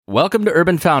Welcome to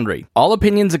Urban Foundry. All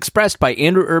opinions expressed by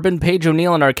Andrew Urban, Paige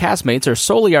O'Neill, and our castmates are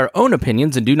solely our own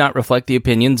opinions and do not reflect the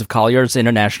opinions of Colliers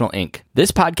International, Inc.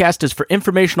 This podcast is for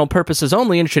informational purposes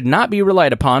only and should not be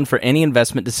relied upon for any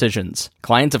investment decisions.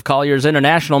 Clients of Colliers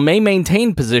International may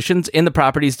maintain positions in the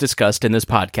properties discussed in this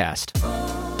podcast.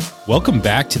 Welcome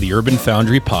back to the Urban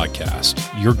Foundry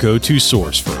podcast, your go-to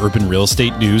source for urban real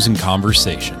estate news and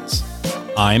conversations.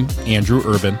 I'm Andrew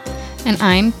Urban. And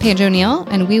I'm Paige O'Neill,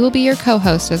 and we will be your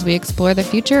co-hosts as we explore the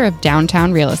future of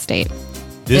downtown real estate.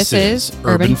 This is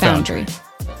Urban Foundry.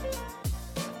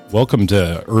 Welcome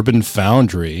to Urban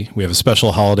Foundry. We have a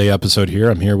special holiday episode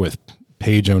here. I'm here with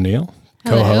Paige O'Neill,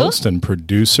 co-host and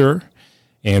producer,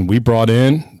 and we brought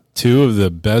in two of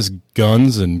the best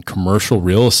guns in commercial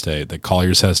real estate that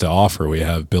Colliers has to offer. We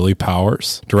have Billy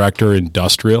Powers, Director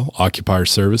Industrial Occupier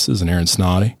Services, and Aaron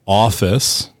Snoddy,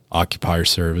 Office Occupier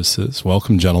Services.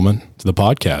 Welcome, gentlemen, to the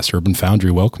podcast. Urban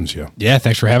Foundry welcomes you. Yeah,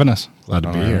 thanks for having us. Glad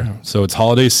to be here. So it's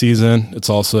holiday season. It's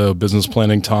also business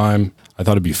planning time. I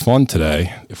thought it'd be fun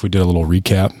today if we did a little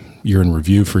recap, year in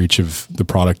review for each of the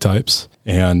product types,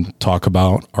 and talk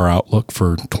about our outlook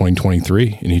for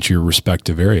 2023 in each of your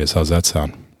respective areas. How's that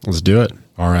sound? Let's do it.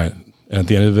 All right. And at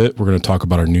the end of it, we're going to talk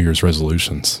about our New Year's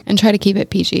resolutions. And try to keep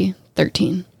it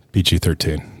PG-13.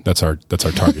 PG-13. That's our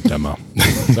target demo.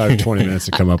 So I have 20 minutes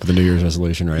to come up with a New Year's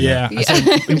resolution right now.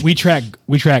 Yeah. We track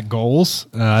goals.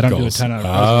 I don't do a ton of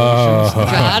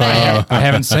resolutions. Got I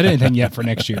haven't said anything yet for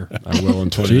next year. I will in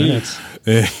 20 minutes.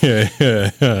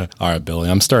 All right,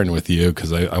 Billy, I'm starting with you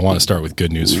because I want to start with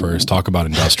good news first. Talk about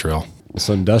industrial.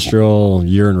 So industrial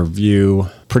year in review,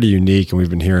 pretty unique. And we've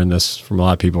been hearing this from a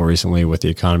lot of people recently with the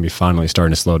economy finally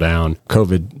starting to slow down.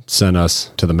 COVID sent us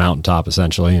to the mountaintop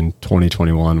essentially. And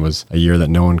 2021 was a year that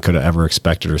no one could have ever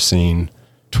expected or seen.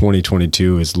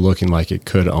 2022 is looking like it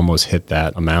could almost hit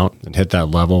that amount and hit that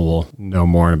level. We'll know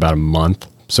more in about a month.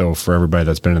 So for everybody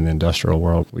that's been in the industrial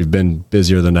world, we've been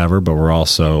busier than ever, but we're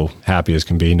also happy as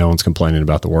can be. No one's complaining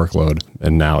about the workload.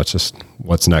 And now it's just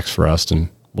what's next for us and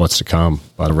what's to come.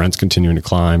 But the rent's continuing to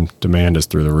climb. Demand is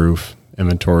through the roof.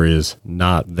 Inventory is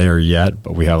not there yet,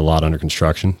 but we have a lot under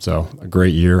construction. So a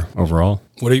great year overall.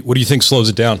 What do you think slows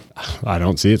it down? I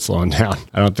don't see it slowing down.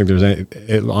 I don't think there's any,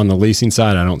 on the leasing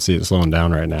side, I don't see it slowing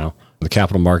down right now. The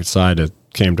capital market side, it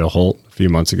came to a halt a few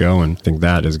months ago, and I think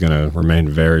that is going to remain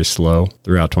very slow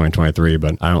throughout 2023,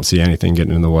 but I don't see anything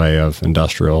getting in the way of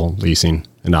industrial leasing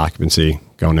and occupancy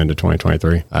going into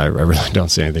 2023. I really don't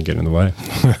see anything getting in the way.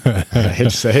 I hate to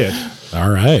say it. All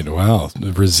right. Wow.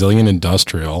 Resilient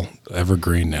industrial,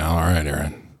 evergreen now. All right,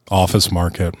 Aaron. Office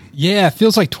market. Yeah, it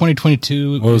feels like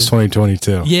 2022. What was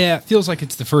 2022? Yeah, it feels like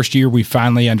it's the first year we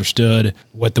finally understood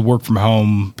what the work from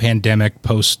home pandemic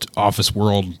post-office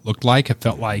world looked like. It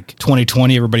felt like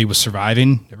 2020, everybody was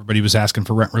surviving. Everybody was asking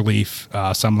for rent relief.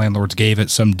 Some landlords gave it,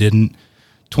 some didn't.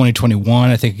 2021,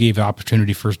 I think, gave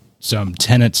opportunity for some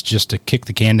tenants just to kick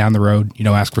the can down the road,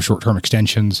 ask for short-term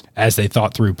extensions as they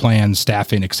thought through plans,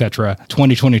 staffing, etc.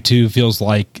 2022 feels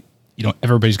like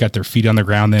everybody's got their feet on the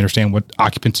ground. They understand what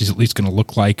occupancy is at least going to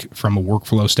look like from a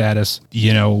workflow status.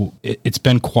 It's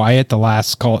been quiet the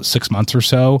last, call it 6 months or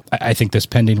so. I think this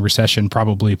pending recession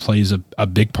probably plays a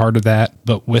big part of that.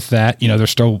 But with that, there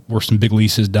still were some big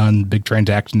leases done, big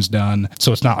transactions done.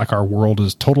 So it's not like our world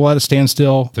is total at a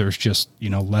standstill. There's just,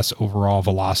 less overall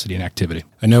velocity and activity.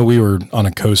 I know we were on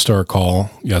a CoStar call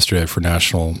yesterday for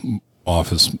National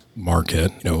Office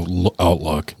Market,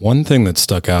 outlook. One thing that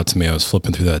stuck out to me, I was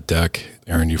flipping through that deck,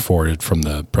 Aaron, you forwarded from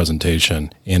the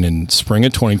presentation, and in spring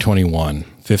of 2021,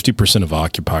 50% of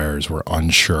occupiers were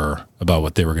unsure about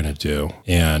what they were going to do.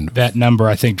 And that number,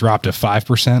 I think, dropped to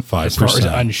 5%. 5%. As far as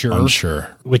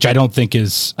unsure. Which I don't think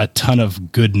is a ton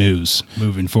of good news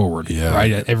moving forward. Yeah.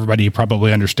 Right? Everybody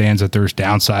probably understands that there's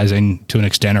downsizing to an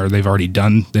extent, or they've already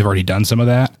done some of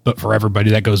that. But for everybody,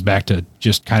 that goes back to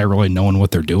just kind of really knowing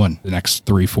what they're doing the next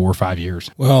 3, 4, 5 years.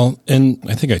 Well, and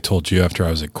I think I told you after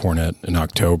I was at Cornet in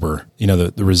October,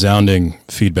 the resounding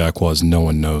feedback was no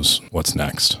one knows what's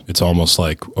next. It's almost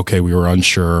like, okay, we were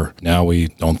unsure. Now we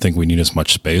don't think we need as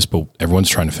much space, but everyone's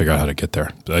trying to figure out how to get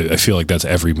there. I feel like that's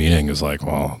every meeting is like,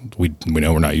 well, we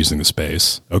know we're not using the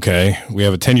space. Okay, we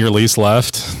have a 10-year lease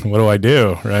left. What do I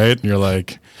do? Right? And you're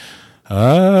like,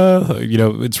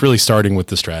 it's really starting with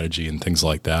the strategy and things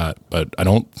like that. But I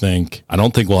don't think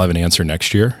we'll have an answer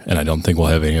next year, and I don't think we'll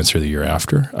have an answer the year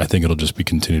after. I think it'll just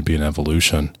continue to be an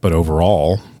evolution. But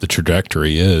overall, the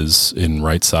trajectory is in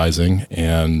right sizing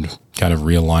and kind of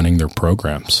realigning their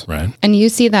programs, right? And you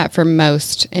see that for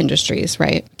most industries,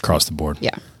 right? Across the board.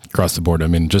 Yeah. across the board. I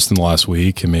mean, just in the last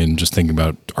week, I mean, just thinking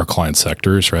about our client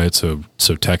sectors, right? So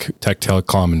tech,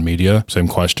 telecom, and media, same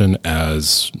question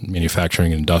as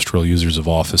manufacturing and industrial users of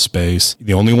office space.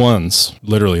 The only ones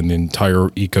literally in the entire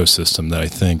ecosystem that I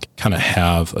think kind of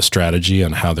have a strategy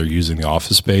on how they're using the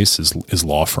office space is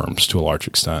law firms to a large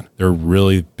extent. They're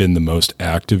really been the most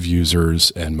active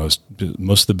users, and most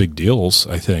of the big deals,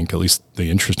 I think, at least the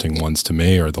interesting ones to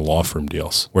me, are the law firm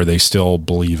deals where they still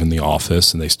believe in the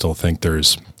office and they still think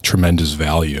there's tremendous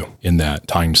value in that,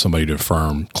 tying somebody to a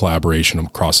firm, collaboration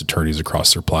across attorneys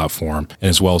across their platform, and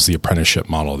as well as the apprenticeship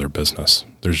model of their business.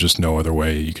 There's just no other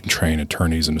way you can train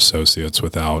attorneys and associates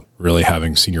without really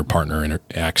having senior partner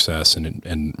access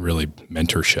and really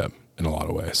mentorship in a lot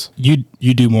of ways. You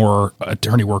do more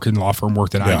attorney work and law firm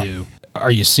work than I do.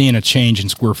 Are you seeing a change in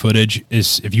square footage?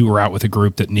 If you were out with a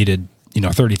group that needed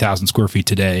 30,000 square feet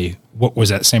today, what was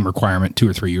that same requirement 2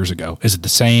 or 3 years ago? Is it the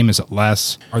same? Is it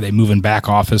less? Are they moving back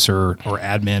office or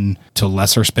admin to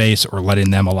lesser space, or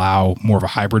letting them allow more of a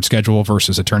hybrid schedule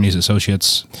versus attorneys,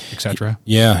 associates, et cetera?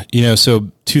 Yeah.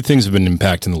 So 2 things have been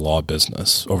impacting the law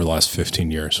business over the last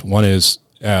 15 years. One is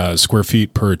square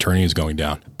feet per attorney is going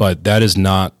down, but that is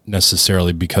not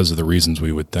necessarily because of the reasons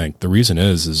we would think. The reason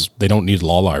is they don't need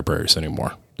law libraries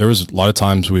anymore. There was a lot of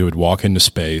times we would walk into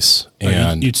space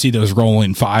and you'd see those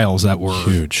rolling files that were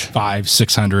huge,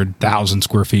 500,000-600,000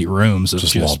 square feet rooms of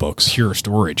just law books, pure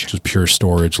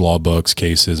storage, law books,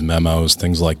 cases, memos,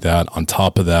 things like that. On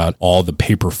top of that, all the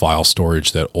paper file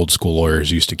storage that old school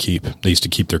lawyers used to keep. They used to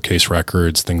keep their case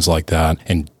records, things like that,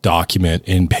 and document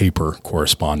in paper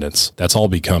correspondence. That's all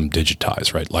become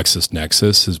digitized, right?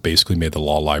 LexisNexis has basically made the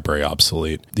law library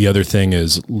obsolete. The other thing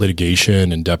is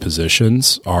litigation and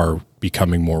depositions are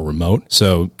becoming more remote.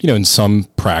 So, in some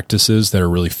practices that are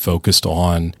really focused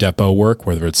on depot work,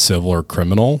 whether it's civil or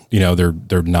criminal,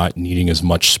 they're not needing as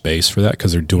much space for that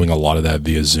because they're doing a lot of that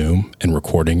via Zoom and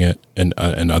recording it and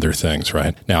other things,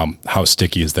 right? Now, how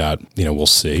sticky is that? We'll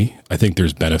see. I think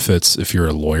there's benefits if you're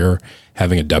a lawyer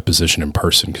having a deposition in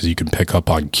person because you can pick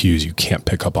up on cues you can't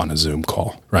pick up on a Zoom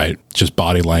call, right? Just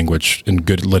body language, and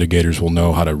good litigators will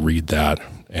know how to read that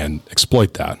and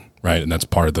exploit that. Right. And that's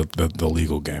part of the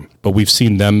legal game. But we've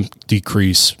seen them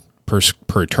decrease per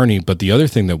attorney. But the other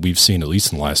thing that we've seen, at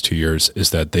least in the last 2 years,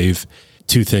 is that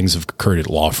 2 things have occurred at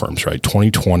law firms, right?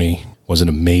 2020 was an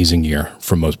amazing year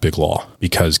for most big law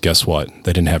because guess what?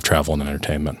 They didn't have travel and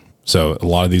entertainment. So a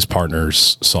lot of these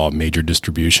partners saw major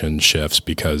distribution shifts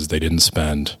because they didn't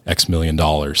spend X million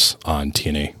dollars on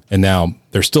T&E. And now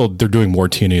they're doing more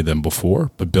T&E than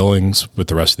before, but billings with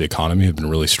the rest of the economy have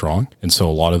been really strong. And so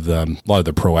a lot of the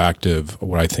proactive,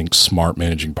 what I think smart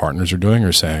managing partners are doing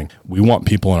are saying, we want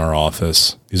people in our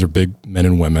office. These are big men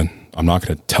and women. I'm not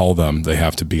going to tell them they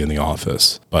have to be in the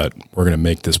office, but we're going to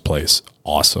make this place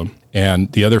awesome.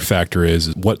 And the other factor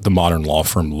is what the modern law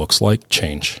firm looks like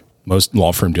change. Most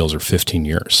law firm deals are 15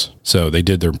 years. So they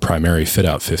did their primary fit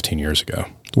out 15 years ago.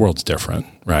 The world's different,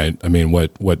 right? I mean,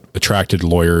 what attracted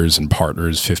lawyers and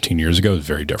partners 15 years ago is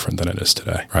very different than it is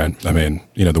today, right? I mean,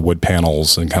 the wood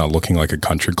panels and kind of looking like a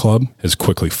country club has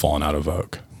quickly fallen out of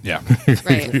vogue. Yeah.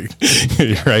 Right.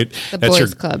 Right. The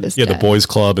boys club is dead. The boys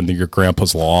club and your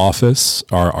grandpa's law office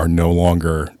are no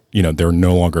longer, they're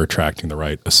no longer attracting the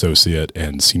right associate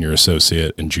and senior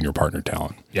associate and junior partner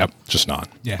talent. Yep. Just not.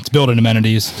 Yeah. It's built-in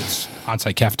amenities. It's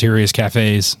on-site cafeterias,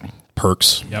 cafes.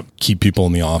 Perks. Yep. Keep people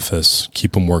in the office,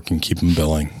 keep them working, keep them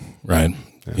billing, right?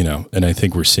 Yeah. And I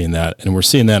think we're seeing that. And we're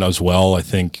seeing that as well, I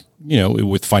think,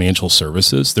 with financial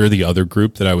services. They're the other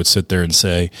group that I would sit there and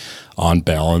say, on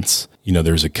balance,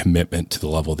 there's a commitment to the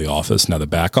level of the office. Now, the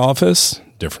back office,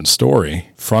 different story.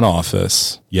 Front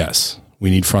office, yes. We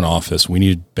need front office. We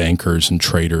need bankers and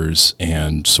traders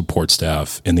and support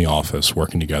staff in the office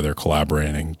working together,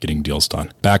 collaborating, getting deals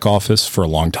done. Back office, for a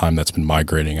long time, that's been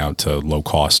migrating out to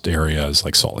low-cost areas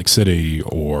like Salt Lake City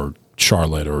or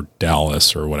Charlotte or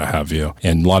Dallas or what have you.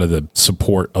 And a lot of the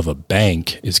support of a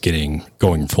bank is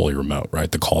going fully remote,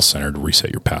 right? The call center to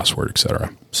reset your password, et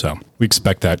cetera. So we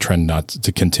expect that trend not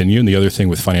to continue. And the other thing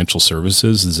with financial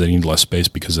services is they need less space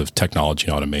because of technology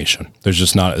and automation. There's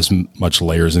just not as much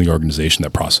layers in the organization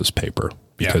that process paper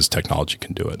because technology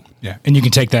can do it. Yeah. And you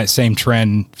can take that same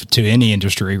trend to any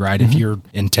industry, right? Mm-hmm. If you're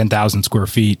in 10,000 square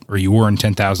feet or you were in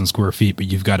 10,000 square feet, but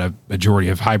you've got a majority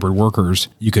of hybrid workers,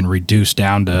 you can reduce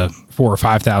down to 4,000 or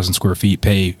 5,000 square feet,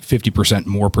 pay 50%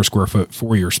 more per square foot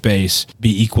for your space,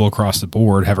 be equal across the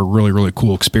board, have a really, really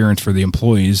cool experience for the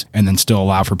employees, and then still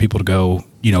allow for people to go,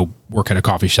 work at a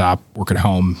coffee shop, work at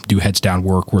home, do heads down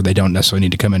work where they don't necessarily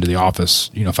need to come into the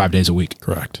office, 5 days a week.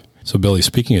 Correct. So, Billy,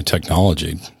 speaking of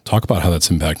technology, talk about how that's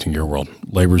impacting your world.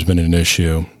 Labor's been an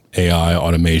issue. AI,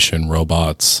 automation,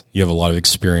 robots. You have a lot of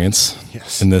experience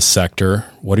Yes. in this sector.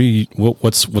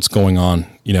 What's going on,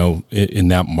 in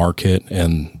that market,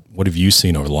 and what have you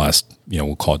seen over the last,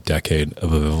 we'll call it decade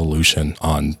of evolution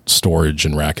on storage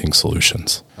and racking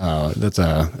solutions? It's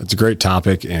a great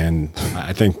topic, and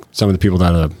I think some of the people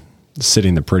that are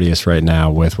sitting the prettiest right now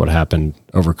with what happened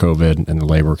over COVID and the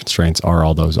labor constraints are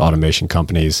all those automation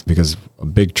companies, because a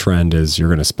big trend is you're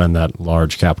going to spend that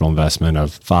large capital investment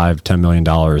of $5-10 million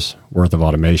worth of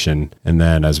automation. And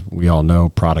then, as we all know,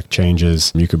 product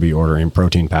changes. You could be ordering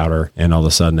protein powder and all of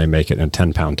a sudden they make it in a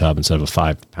 10-pound tub instead of a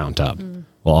 5-pound tub.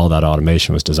 Well, all that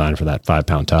automation was designed for that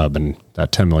 5-pound tub, and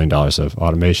that $10 million of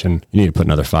automation, you need to put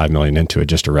another $5 million into it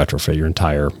just to retrofit your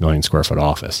entire 1 million square foot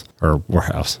office or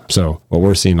warehouse. So what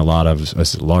we're seeing a lot of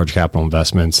is large capital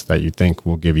investments that you think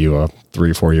will give you a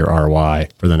 3 or 4 year ROI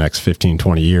for the next 15,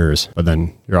 20 years, but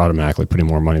then you're automatically putting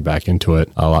more money back into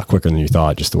it a lot quicker than you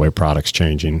thought, just the way product's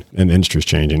changing and the industry's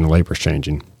changing and labor's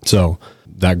changing. So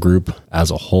that group as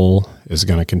a whole is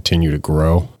going to continue to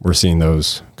grow. We're seeing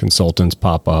those consultants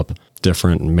pop up.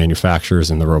 Different manufacturers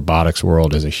in the robotics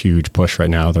world is a huge push right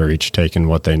now. They're each taking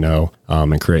what they know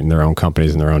and creating their own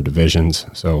companies and their own divisions.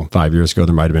 So 5 years ago,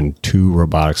 there might have been 2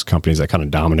 robotics companies that kind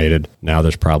of dominated. Now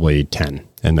there's probably 10.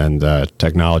 And then the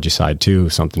technology side too,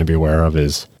 something to be aware of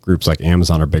is groups like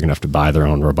Amazon are big enough to buy their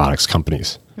own robotics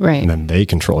companies. Right. And then they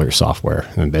control your software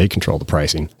and they control the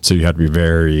pricing. So you have to be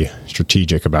very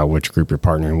strategic about which group you're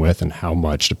partnering with and how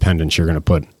much dependence you're going to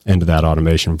put into that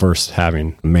automation versus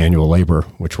having manual labor,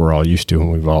 which we're all used to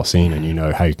and we've all seen, and you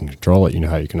know how you can control it, you know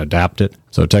how you can adapt it.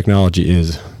 So technology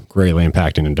is greatly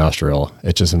impacting industrial.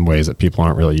 It's just in ways that people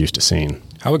aren't really used to seeing.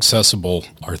 How accessible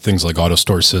are things like auto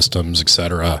store systems, et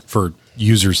cetera, for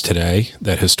users today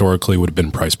that historically would have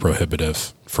been price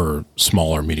prohibitive for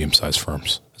small or medium-sized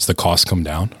firms? Has the cost come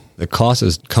down? The cost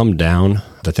has come down.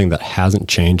 The thing that hasn't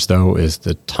changed, though, is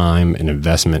the time and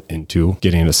investment into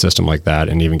getting a system like that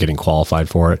and even getting qualified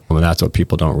for it. And that's what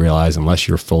people don't realize. Unless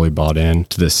you're fully bought in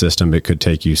to this system, it could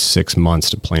take you 6 months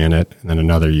to plan it and then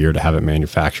another year to have it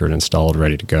manufactured, installed,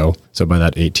 ready to go. So by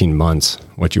that 18 months,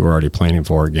 what you were already planning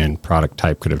for, again, product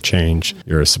type could have changed.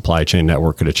 Your supply chain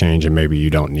network could have changed, and maybe you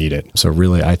don't need it. So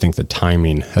really, I think the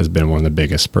timing has been one of the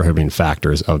biggest prohibiting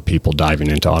factors of people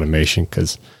diving into automation,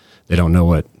 because they don't know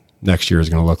what next year is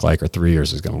going to look like or 3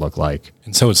 years is going to look like.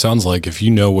 And so it sounds like if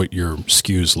you know what your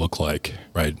SKUs look like,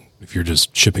 right? If you're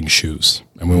just shipping shoes,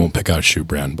 and we won't pick out a shoe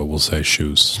brand, but we'll say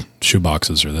shoes. Shoe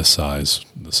boxes are this size.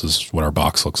 This is what our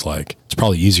box looks like. It's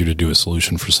probably easier to do a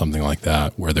solution for something like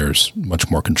that where there's much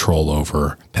more control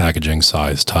over packaging,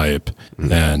 size, type,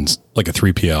 and like a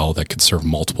 3PL that could serve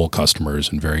multiple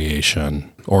customers and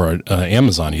variation. Or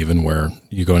Amazon even, where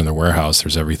you go into their warehouse,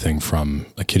 there's everything from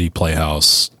a kiddie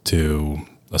playhouse to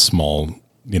a small,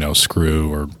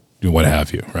 screw or what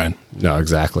have you, right? No,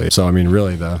 exactly. So, I mean,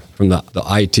 really, from the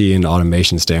IT and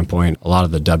automation standpoint, a lot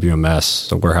of the WMS,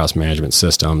 so warehouse management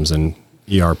systems and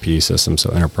ERP systems,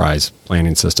 so enterprise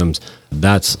planning systems,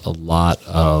 that's a lot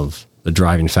of the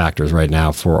driving factors right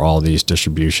now for all these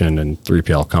distribution and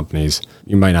 3PL companies.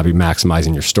 You might not be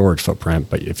maximizing your storage footprint,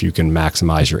 but if you can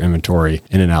maximize your inventory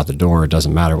in and out the door, it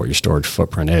doesn't matter what your storage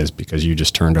footprint is, because you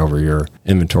just turned over your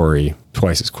inventory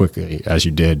twice as quickly as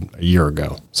you did a year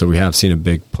ago. So we have seen a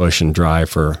big push and drive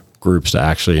for groups to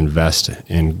actually invest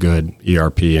in good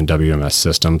ERP and WMS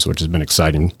systems, which has been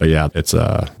exciting. But yeah, it's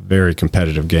a very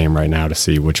competitive game right now to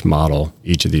see which model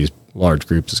each of these large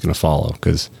groups is going to follow,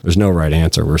 because there's no right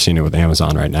answer. We're seeing it with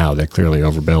Amazon right now. They clearly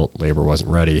overbuilt, labor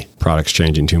wasn't ready, products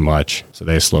changing too much, so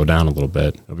they slow down a little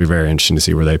bit. It'll be very interesting to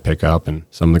see where they pick up, and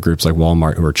some of the groups like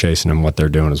Walmart who are chasing them, what they're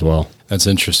doing as well. That's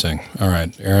interesting. All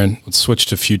right, Aaron, let's switch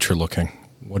to future looking.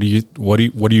 What are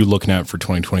you looking at for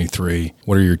 2023?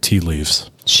 What are your tea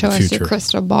leaves? Show us your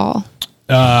crystal ball.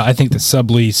 I think the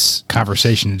sublease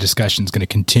conversation and discussion is going to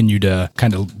continue to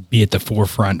kind of be at the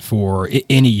forefront for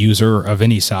any user of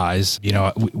any size.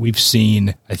 We've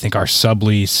seen, I think, our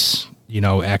sublease,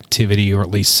 activity, or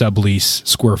at least sublease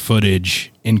square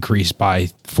footage, increase by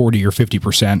 40 or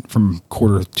 50% from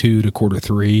quarter 2 to quarter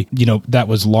 3. That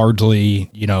was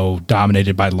largely,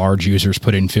 dominated by large users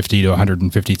putting 50 to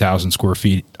 150,000 square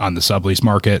feet on the sublease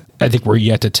market. I think we're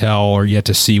yet to tell or yet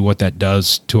to see what that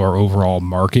does to our overall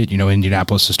market.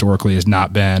 Indianapolis historically has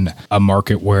not been a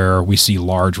market where we see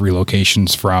large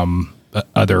relocations from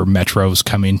other metros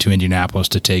coming to Indianapolis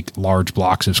to take large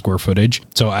blocks of square footage.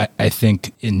 So I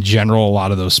think in general, a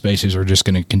lot of those spaces are just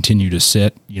going to continue to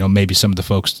sit. Maybe some of the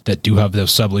folks that do have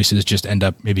those subleases just end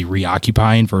up maybe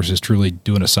reoccupying versus truly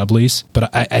doing a sublease.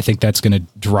 But I think that's going to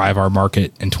drive our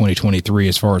market in 2023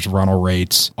 as far as rental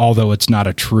rates, although it's not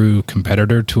a true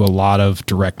competitor to a lot of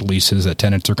direct leases that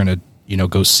tenants are going to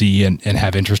go see and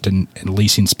have interest in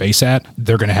leasing space at,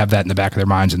 they're going to have that in the back of their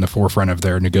minds, in the forefront of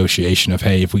their negotiation of,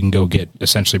 hey, if we can go get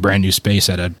essentially brand new space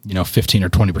at a 15 or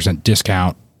 20%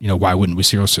 discount, why wouldn't we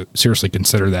seriously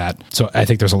consider that? So I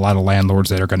think there's a lot of landlords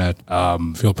that are going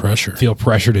to feel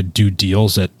pressure to do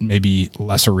deals at maybe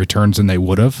lesser returns than they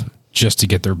would have, just to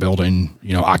get their building,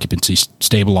 occupancy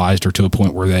stabilized or to a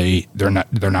point where they're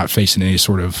not facing any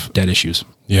sort of debt issues.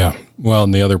 Yeah. Well,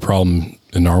 and the other problem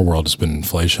in our world has been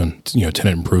inflation.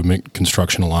 Tenant improvement,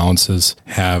 construction allowances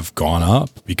have gone up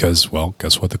because, well,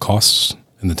 guess what? The costs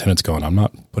and the tenant's going, I'm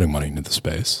not putting money into the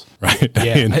space, right?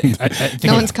 Yeah, I think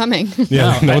no one's coming.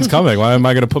 Yeah, no one's coming. Why am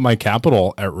I going to put my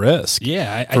capital at risk?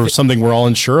 Yeah, for something we're all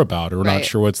unsure about, or we're not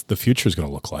sure what the future is going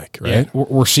to look like, right? Yeah,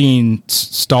 we're seeing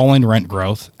stalling rent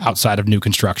growth outside of new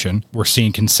construction. We're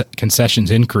seeing concessions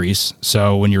increase.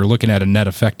 So when you're looking at a net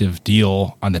effective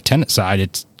deal on the tenant side,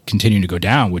 it's continuing to go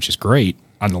down, which is great.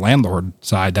 On the landlord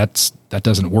side, that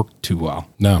doesn't work too well.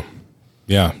 No.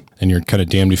 Yeah. And you're kind of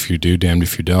damned if you do, damned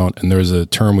if you don't. And there's a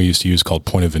term we used to use called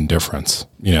point of indifference,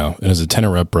 and as a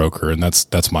tenant rep broker, and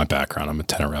that's my background. I'm a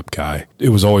tenant rep guy. It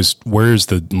was always, where's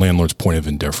the landlord's point of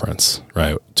indifference,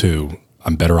 right? To,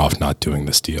 I'm better off not doing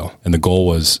this deal. And the goal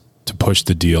was to push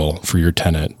the deal for your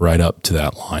tenant right up to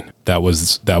that line. That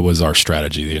was our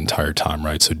strategy the entire time,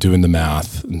 right? So doing the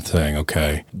math and saying,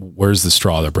 okay, where's the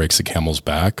straw that breaks the camel's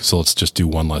back? So let's just do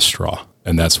one less straw.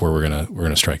 And that's where we're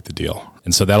gonna strike the deal.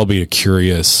 And so that'll be a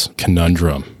curious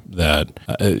conundrum that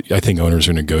I think owners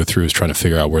are going to go through, is trying to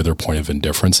figure out where their point of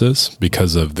indifference is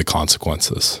because of the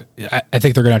consequences. I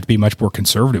think they're going to have to be much more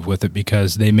conservative with it,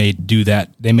 because they may do that.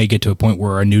 They may get to a point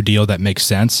where a new deal that makes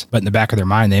sense, but in the back of their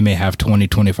mind, they may have 20,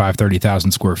 25,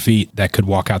 30,000 square feet that could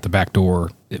walk out the back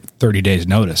door 30 days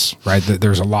notice, right?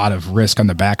 There's a lot of risk on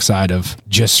the backside of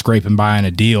just scraping by on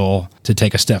a deal to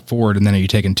take a step forward, and then are you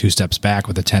taking 2 steps back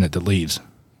with a tenant that leaves?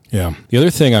 Yeah. The other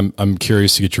thing I'm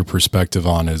curious to get your perspective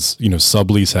on is,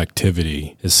 sublease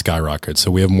activity is skyrocketed.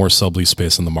 So we have more sublease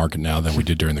space on the market now than we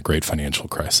did during the great financial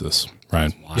crisis,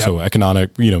 right? Wow. So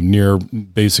economic,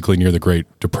 basically near the Great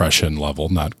Depression level,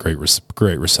 not Great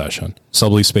Recession.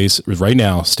 Sublease space right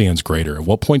now stands greater. At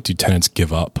what point do tenants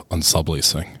give up on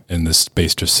subleasing and this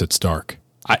space just sits dark?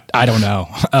 I don't know.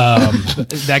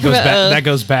 That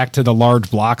goes back to the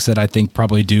large blocks that I think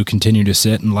probably do continue to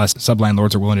sit unless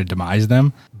sublandlords are willing to demise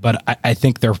them. But I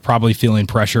think they're probably feeling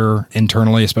pressure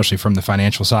internally, especially from the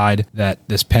financial side, that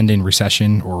this pending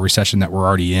recession or recession that we're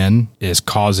already in is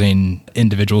causing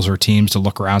individuals or teams to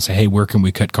look around and say, hey, where can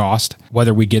we cut cost?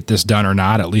 Whether we get this done or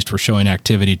not, at least we're showing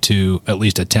activity to at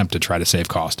least attempt to try to save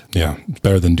cost. Yeah, it's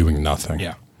better than doing nothing.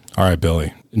 Yeah. All right,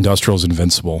 Billy. Industrial's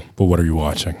invincible, but what are you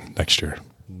watching next year?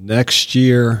 Next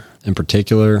year, in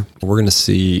particular, we're going to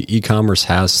see e-commerce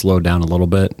has slowed down a little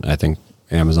bit. I think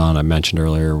Amazon, I mentioned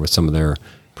earlier, with some of their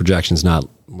projections not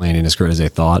landing as great as they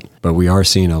thought, but we are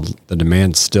seeing the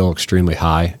demand still extremely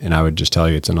high. And I would just tell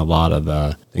you, it's in a lot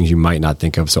of things you might not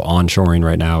think of. So onshoring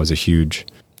right now is a huge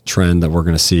trend that we're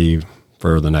going to see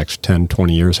for the next 10,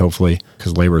 20 years, hopefully,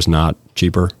 because labor is not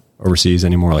cheaper overseas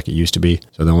anymore like it used to be.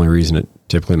 So the only reason it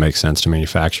typically makes sense to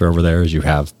manufacture over there is you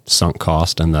have sunk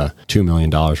cost and the $2 million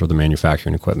worth of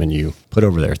manufacturing equipment you put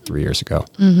over there 3 years ago.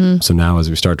 Mm-hmm. So now as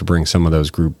we start to bring some of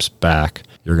those groups back,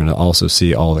 you're going to also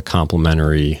see all the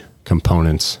complementary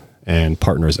components and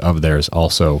partners of theirs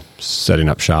also setting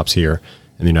up shops here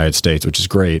in the United States, which is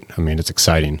great. I mean, it's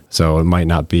exciting. So it might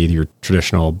not be your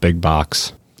traditional big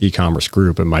box e-commerce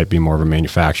group. It might be more of a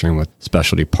manufacturing with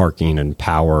specialty parking and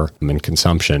power and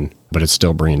consumption, but it's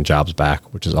still bringing jobs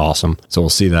back, which is awesome. So we'll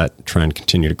see that trend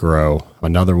continue to grow.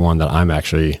 Another one that I'm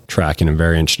actually tracking and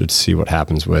very interested to see what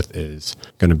happens with is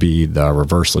going to be the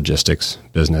reverse logistics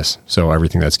business. So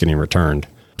everything that's getting returned.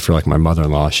 For like my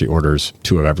mother-in-law, she orders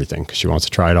 2 of everything because she wants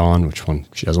to try it on, which one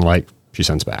she doesn't like, she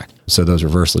sends back. So those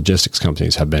reverse logistics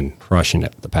companies have been crushing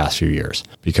it the past few years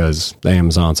because the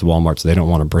Amazons, the Walmarts, they don't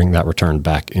want to bring that return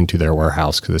back into their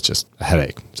warehouse because it's just a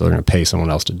headache. So they're going to pay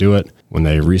someone else to do it. When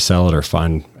they resell it or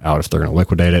find out if they're going to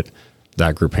liquidate it,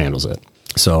 that group handles it.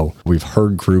 So we've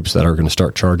heard groups that are going to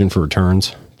start charging for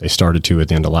returns. They started to at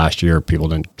the end of last year. People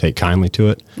didn't take kindly to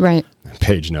it. Right.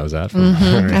 Paige knows that.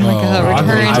 Returns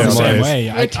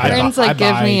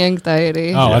give me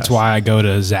anxiety. Oh, that's why I go to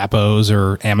Zappos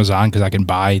or Amazon, because I can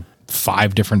buy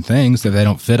 5 different things. If they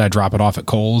don't fit, I drop it off at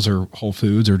Kohl's or Whole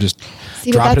Foods or just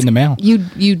drop it in the mail.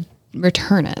 You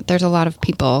return it. There's a lot of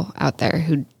people out there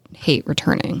who hate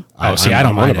returning. I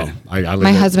don't mind it.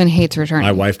 My husband hates returning.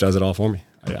 My wife does it all for me.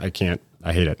 I can't.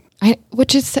 I hate it.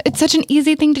 It's such an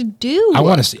easy thing to do. I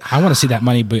want to see that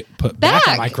money put back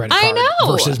on my credit card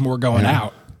versus more going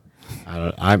out.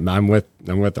 I'm with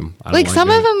them. I don't Like some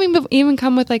doing of them even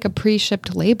come with like a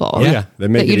pre-shipped label. Oh yeah, they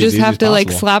make that you it just as have easy to as like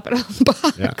possible. slap it on the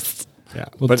box. Yeah.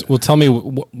 Well, tell me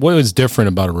what is different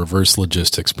about a reverse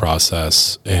logistics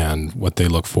process and what they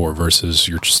look for versus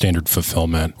your standard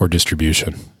fulfillment or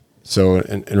distribution. So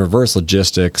in reverse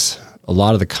logistics, a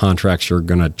lot of the contracts you're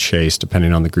going to chase,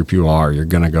 depending on the group you are, you're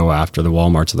going to go after the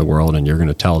Walmarts of the world and you're going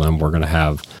to tell them we're going to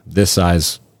have this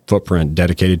size footprint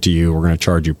dedicated to you. We're going to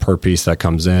charge you per piece that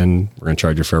comes in. We're going to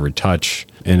charge you for every touch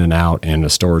in and out and a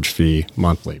storage fee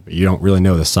monthly. But you don't really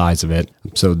know the size of it.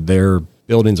 So their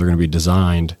buildings are going to be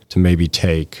designed to maybe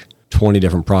take 20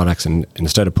 different products, and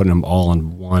instead of putting them all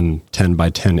in one 10 by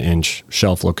 10 inch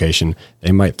shelf location,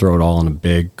 they might throw it all in a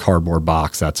big cardboard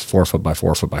box that's 4 foot by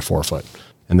 4 foot by 4 foot.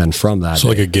 And then from that, So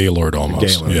like a Gaylord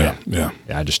almost. Gaylord, Yeah.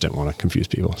 I just didn't want to confuse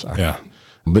people. Sorry. Yeah.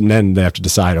 But then they have to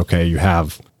decide, okay, you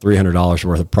have $300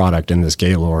 worth of product in this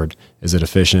Gaylord. Is it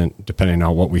efficient? Depending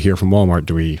on what we hear from Walmart,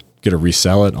 do we get to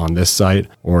resell it on this site,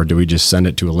 or do we just send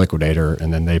it to a liquidator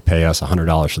and then they pay us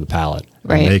 $100 for the pallet?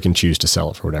 Right. And they can choose to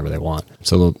sell it for whatever they want.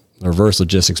 So the reverse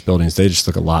logistics buildings, they just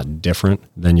look a lot different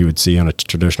than you would see on a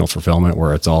traditional fulfillment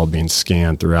where it's all being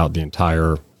scanned throughout the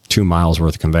entire 2 miles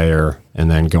worth of conveyor and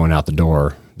then going out the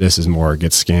door. This is more, it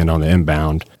gets scanned on the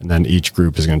inbound, and then each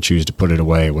group is going to choose to put it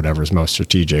away, whatever is most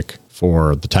strategic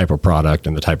for the type of product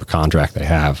and the type of contract they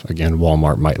have. Again,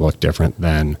 Walmart might look different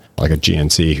than like a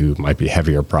GNC, who might be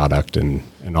heavier product and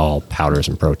all powders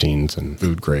and proteins and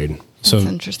food grade. That's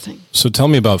interesting. So tell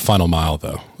me about Final Mile,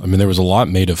 though. I mean, there was a lot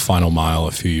made of Final Mile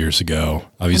a few years ago.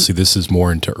 Obviously, this is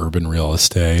more into urban real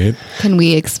estate. Can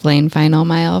we explain Final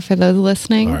Mile for those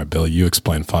listening? All right, Billy, you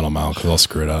explain Final Mile because I'll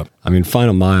screw it up. I mean,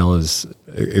 Final Mile is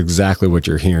exactly what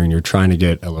you're hearing. You're trying to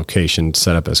get a location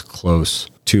set up as close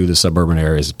to the suburban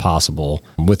areas as possible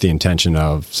with the intention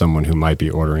of someone who might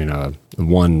be ordering a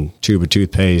 1 tube of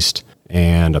toothpaste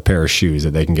and a pair of shoes,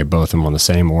 that they can get both of them on the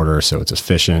same order, so it's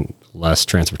efficient, less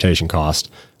transportation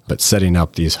cost. But setting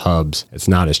up these hubs, it's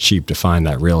not as cheap to find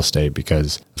that real estate,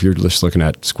 because if you're just looking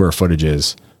at square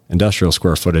footages, industrial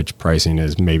square footage pricing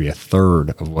is maybe a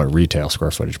third of what retail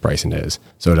square footage pricing is.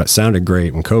 So that sounded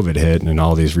great when COVID hit and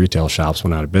all these retail shops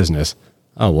went out of business.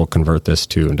 Oh, we'll convert this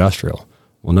to industrial.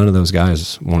 Well, none of those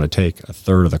guys want to take a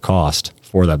third of the cost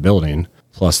for that building,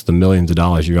 plus the millions of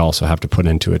dollars you also have to put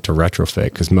into it to retrofit,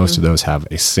 because most of those have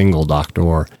a single dock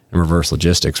door. In reverse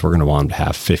logistics, we're going to want them to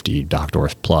have 50 dock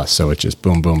doors plus, so it's just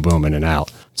boom, boom, boom, in and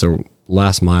out. So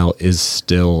last mile is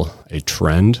still a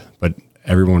trend, but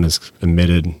everyone has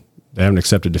admitted, they haven't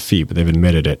accepted defeat, but they've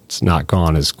admitted it's not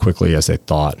gone as quickly as they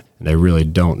thought, and they really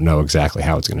don't know exactly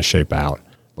how it's going to shape out.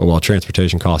 But while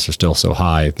transportation costs are still so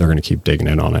high, they're going to keep digging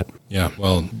in on it. Yeah,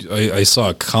 well, I saw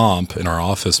a comp in our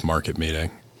office market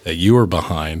meeting that you were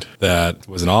behind that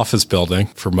was an office building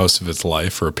for most of its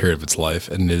life, for a period of its life,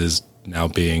 and it is now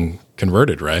being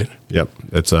converted, right? Yep.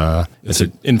 It's an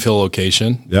infill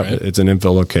location. Yep. Right? It's an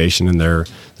infill location, and they're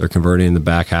converting the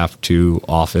back half to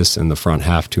office and the front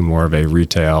half to more of a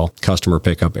retail customer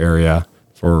pickup area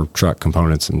for truck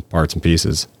components and parts and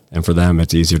pieces. And for them,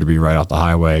 it's easier to be right off the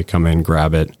highway, come in,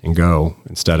 grab it, and go,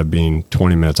 instead of being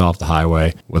 20 minutes off the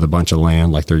highway with a bunch of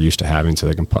land like they're used to having, so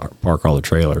they can park all the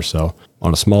trailers. So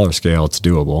on a smaller scale, it's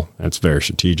doable, and it's very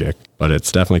strategic, but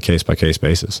it's definitely case-by-case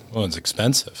basis. Well, it's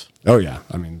expensive. Oh, yeah.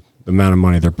 I mean, the amount of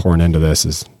money they're pouring into this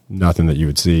is nothing that you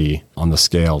would see on the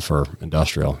scale for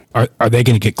industrial. Are they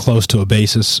going to get close to a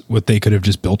basis what they could have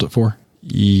just built it for?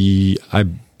 I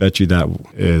bet you that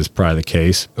is probably the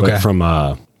case. Okay. But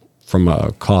from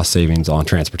a cost savings on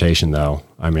transportation, though,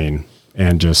 I mean,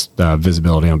 and just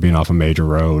visibility on being off a major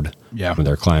road, Yeah. with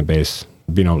their client base,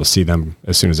 being able to see them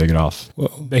as soon as they get off.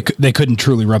 Well, they couldn't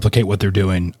truly replicate what they're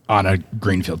doing on a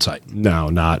greenfield site. No,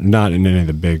 not in any of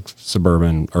the big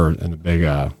suburban or in the big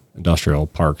industrial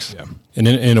parks. Yeah. And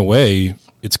in a way,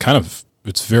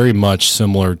 it's very much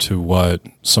similar to what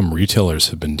some retailers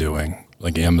have been doing,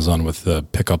 like Amazon with the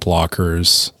pickup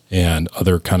lockers and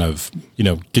other kind of,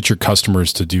 get your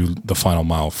customers to do the final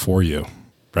mile for you,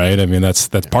 right? I mean, that's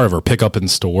part of our pickup in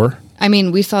store. I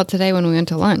mean, we saw it today when we went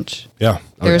to lunch. Yeah.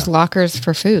 There's lockers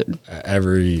for food.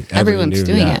 Everyone's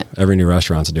doing it. Every new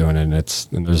restaurant's doing it,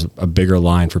 and there's a bigger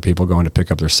line for people going to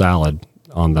pick up their salad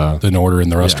on Than order in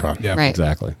the restaurant. Yeah. Right.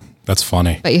 Exactly. That's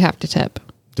funny. But you have to tip.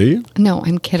 Do you? No,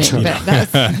 I'm kidding.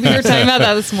 But we were talking about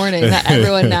that this morning, that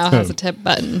everyone now has a tip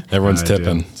button. Everyone's I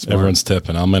tipping. do. Smart. Everyone's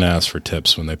tipping. I'm going to ask for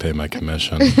tips when they pay my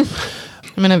commission.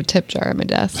 I'm going to have a tip jar on my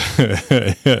desk.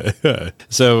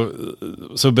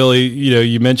 So Billy,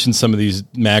 you mentioned some of these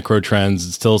macro trends.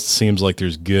 It still seems like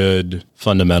there's good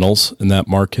fundamentals in that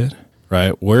market,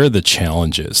 right? Where are the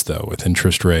challenges, though, with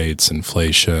interest rates,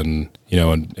 inflation,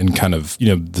 and kind of,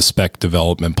 the spec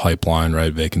development pipeline,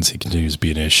 right? Vacancy continues to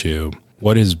be an issue.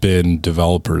 What has been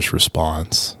developers'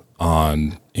 response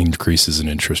on increases in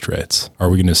interest rates? Are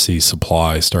we going to see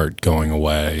supply start going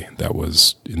away that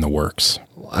was in the works?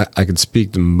 I could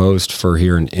speak the most for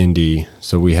here in Indy.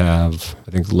 So we have,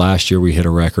 I think last year we hit a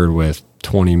record with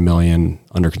 20 million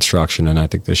under construction, and I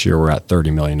think this year we're at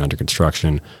 30 million under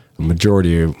construction. The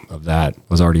majority of that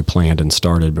was already planned and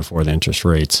started before the interest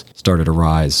rates started to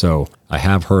rise. So I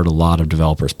have heard a lot of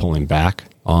developers pulling back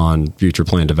on future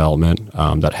plan development.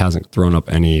 That hasn't thrown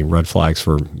up any red flags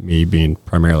for me being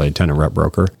primarily a tenant rep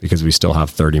broker, because we still have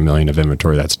 30 million of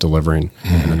inventory that's delivering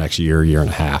in the next year and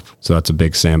a half. So that's a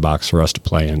big sandbox for us to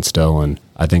play in still. And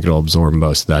I think it'll absorb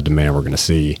most of that demand we're going to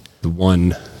see. The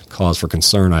one cause for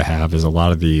concern I have is a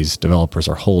lot of these developers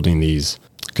are holding these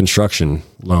construction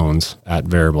loans at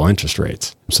variable interest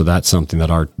rates. So that's something that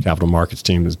our capital markets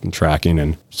team has been tracking.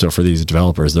 And so for these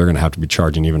developers, they're going to have to be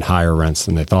charging even higher rents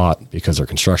than they thought because their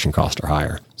construction costs are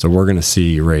higher. So we're going to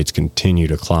see rates continue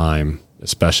to climb,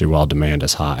 especially while demand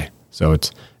is high. So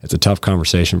it's a tough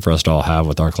conversation for us to all have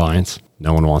with our clients.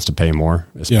 No one wants to pay more,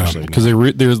 especially because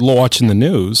they're watching the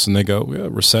news and they go,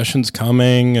 recession's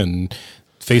coming and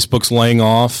Facebook's laying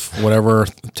off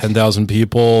 10,000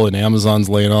 people, and Amazon's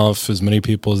laying off as many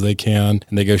people as they can.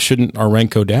 And they go, shouldn't our rent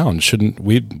go down?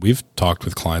 We've talked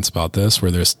with clients about this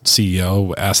where their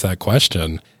CEO asked that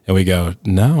question, and we go,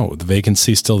 no, the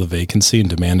vacancy is still the vacancy and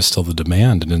demand is still the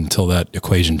demand. And until that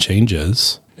equation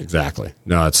changes. Exactly.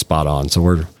 No, it's spot on. So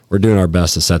we're doing our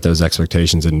best to set those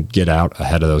expectations and get out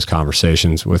ahead of those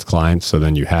conversations with clients. So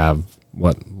then you have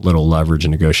what little leverage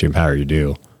and negotiating power you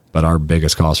do. But our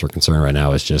biggest cause for concern right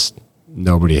now is just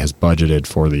nobody has budgeted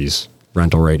for these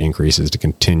rental rate increases to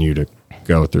continue to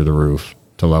go through the roof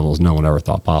to levels no one ever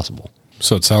thought possible.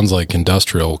 So it sounds like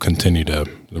industrial will continue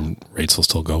the rates will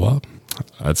still go up.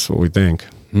 That's what we think.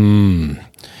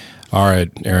 All right,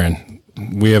 Aaron,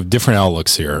 we have different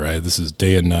outlooks here, right? This is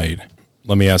day and night.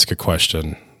 Let me ask a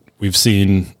question. We've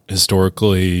seen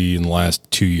historically in the last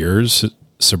 2 years,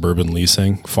 suburban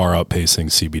leasing far outpacing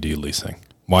CBD leasing.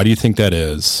 Why do you think that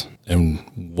is? And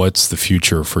what's the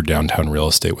future for downtown real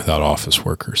estate without office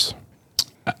workers?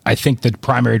 I think the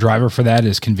primary driver for that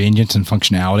is convenience and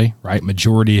functionality, right?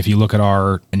 Majority, if you look at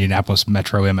our Indianapolis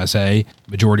Metro MSA,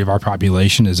 majority of our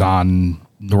population is on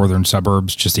northern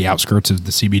suburbs, just the outskirts of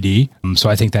the CBD. So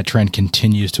I think that trend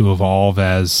continues to evolve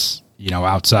as,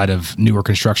 outside of newer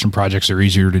construction projects are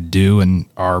easier to do and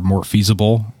are more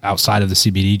feasible outside of the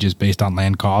CBD just based on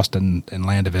land cost and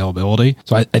land availability.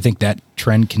 So I think that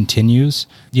trend continues.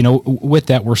 With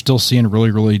that, we're still seeing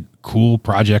really, really cool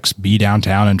projects be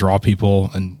downtown and draw people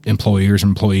and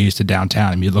employees to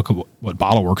downtown. I mean, you look at what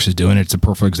BottleWorks is doing. It's a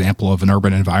perfect example of an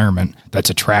urban environment that's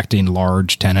attracting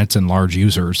large tenants and large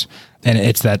users. And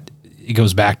it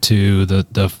goes back to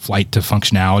the flight to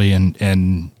functionality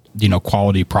and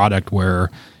quality product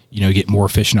where, you get more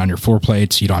efficient on your floor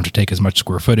plates. You don't have to take as much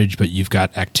square footage, but you've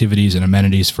got activities and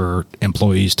amenities for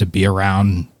employees to be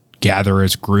around, gather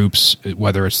as groups,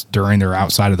 whether it's during or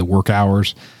outside of the work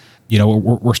hours.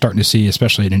 We're starting to see,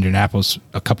 especially in Indianapolis,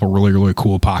 a couple really, really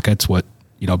cool pockets.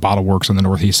 BottleWorks on the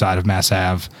northeast side of Mass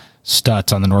Ave,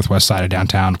 Stutz on the northwest side of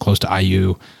downtown, close to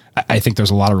IU. I think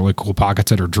there's a lot of really cool pockets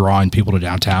that are drawing people to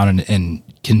downtown and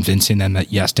convincing them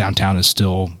that, yes, downtown is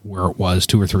still where it was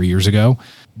 2 or 3 years ago.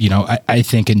 I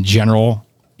think in general,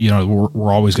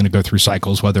 we're always going to go through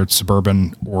cycles, whether it's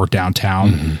suburban or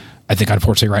downtown. Mm-hmm. I think,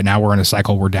 unfortunately, right now we're in a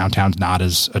cycle where downtown's not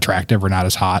as attractive or not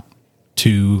as hot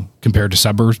compared to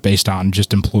suburbs based on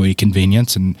just employee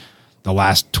convenience. And the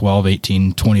last 12,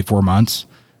 18, 24 months,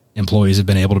 employees have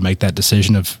been able to make that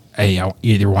decision of, hey, I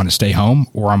either want to stay home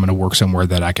or I'm going to work somewhere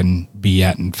that I can be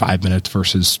at in 5 minutes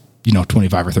versus,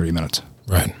 25 or 30 minutes.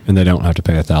 Right. And they don't have to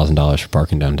pay $1,000 for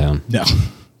parking downtown. No.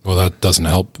 Well, that doesn't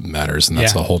help matters. And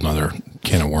that's a whole nother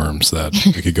can of worms that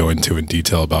we could go into in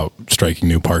detail about striking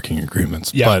new parking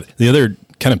agreements. Yeah. But the other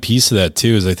kind of piece of that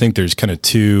too is I think there's kind of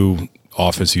two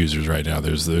office users right now.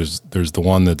 There's the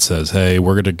one that says, hey,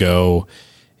 we're going to go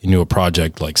into a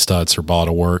project like Stutz or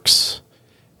BottleWorks.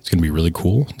 It's going to be really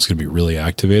cool. It's going to be really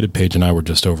activated. Paige and I were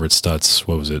just over at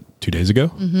Stutz, 2 days ago?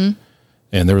 Mm-hmm.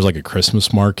 And there was like a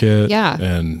Christmas market. Yeah.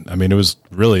 And it was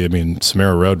really,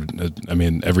 Samara Road,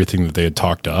 everything that they had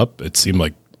talked up, it seemed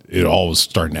like it all was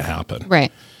starting to happen. Right.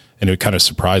 And it kind of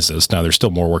surprised us. Now there's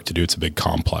still more work to do. It's a big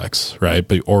complex, right?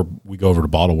 Or we go over to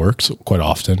BottleWorks quite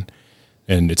often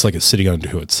and it's like it's sitting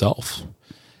unto itself.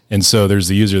 And so there's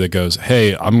the user that goes,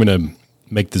 hey, I'm going to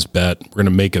make this bet. We're going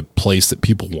to make a place that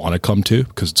people want to come to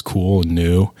because it's cool and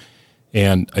new.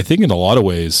 And I think in a lot of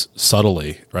ways,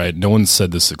 subtly, right? No one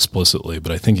said this explicitly,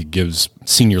 but I think it gives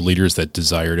senior leaders that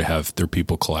desire to have their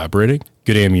people collaborating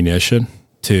good ammunition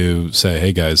to say,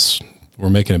 hey guys, we're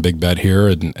making a big bet here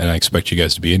and I expect you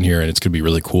guys to be in here and it's going to be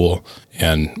really cool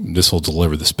and this will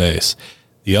deliver the space.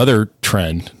 The other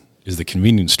trend is the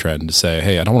convenience trend to say,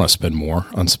 hey, I don't want to spend more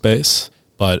on space,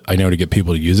 but I know to get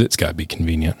people to use it, it's got to be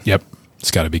convenient. Yep.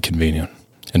 It's got to be convenient.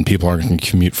 And people aren't going to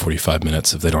commute 45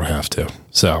 minutes if they don't have to.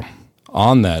 So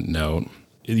on that note,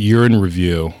 year in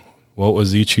review, what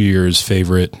was each year's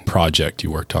favorite project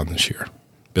you worked on this year?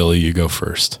 Billy, you go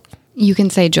first. You can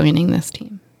say joining this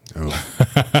team. Oh.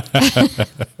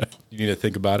 You need to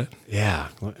think about it? Yeah.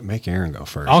 Make Aaron go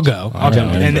first. I'll go.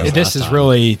 And this is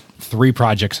really 3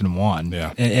 projects in one.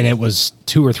 Yeah. And it was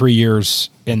 2 or 3 years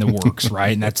in the works,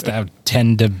 right? And that's how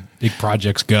 10 to big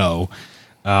projects go.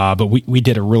 But we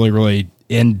did a really, really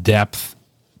in-depth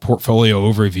portfolio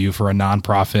overview for a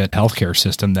nonprofit healthcare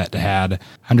system that had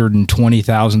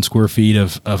 120,000 square feet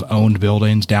of owned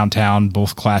buildings downtown,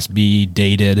 both Class B,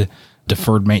 dated,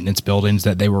 deferred maintenance buildings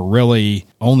that they were really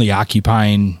only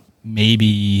occupying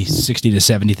maybe 60 to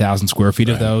 70,000 square feet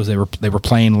of those. They were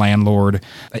playing landlord.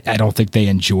 I don't think they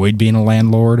enjoyed being a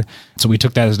landlord. So we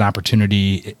took that as an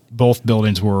opportunity. Both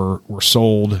buildings were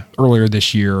sold earlier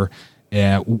this year.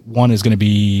 One is going to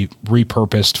be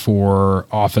repurposed for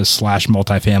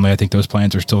office/multifamily. I think those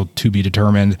plans are still to be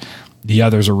determined. The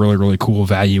other's a really, really cool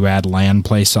value add land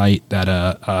play site that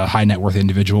a high net worth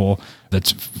individual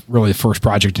that's really the first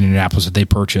project in Indianapolis that they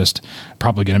purchased.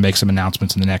 Probably going to make some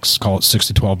announcements in the next, call it 6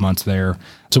 to 12 months there.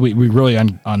 So we really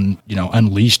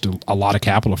unleashed a lot of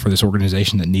capital for this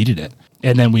organization that needed it.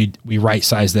 And then we right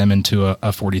sized them into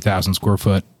a 40,000 square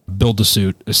foot build to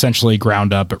suit, essentially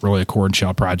ground up, but really a core and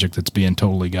shell project that's being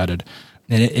totally gutted.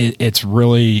 And it's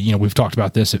really, we've talked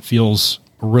about this. It feels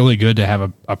really good to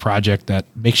have a project that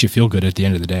makes you feel good at the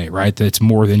end of the day, right? That it's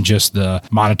more than just the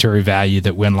monetary value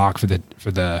that Winlock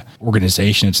for the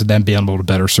organization. It's them being able to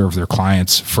better serve their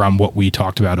clients from what we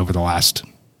talked about over the last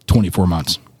 24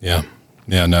 months. Yeah.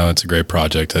 Yeah, no, it's a great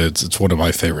project. It's one of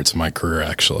my favorites in my career,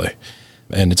 actually.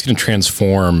 And it's going to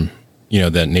transform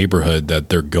that neighborhood that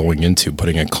they're going into,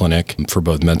 putting a clinic for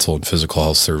both mental and physical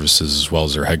health services, as well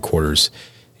as their headquarters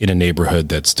in a neighborhood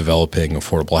that's developing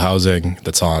affordable housing,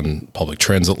 that's on public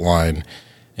transit line,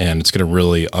 and it's going to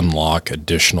really unlock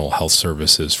additional health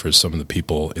services for some of the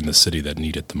people in the city that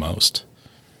need it the most.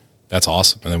 That's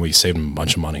awesome. And then we saved them a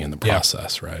bunch of money in the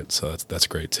process, right? So that's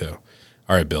great too.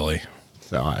 All right, Billy.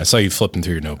 So I saw you flipping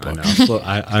through your notebook.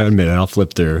 I admit it. I'll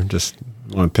flip through. Just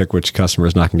want to pick which customer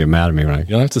is not going to get mad at me when I. You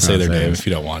don't have to say their name if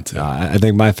you don't want to. I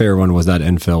think my favorite one was that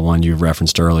infill one you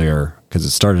referenced earlier, because it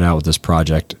started out with this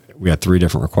project. We had 3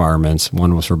 different requirements.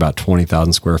 One was for about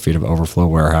 20,000 square feet of overflow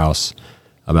warehouse,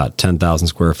 about 10,000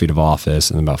 square feet of office,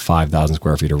 and about 5,000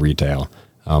 square feet of retail.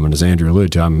 And as Andrew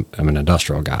alluded to, I'm an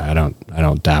industrial guy. I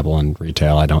don't dabble in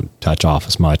retail. I don't touch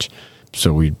office much.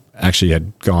 So we actually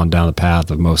had gone down the path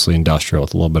of mostly industrial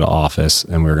with a little bit of office,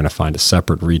 and we were going to find a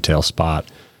separate retail spot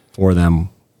for them,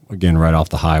 again, right off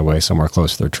the highway, somewhere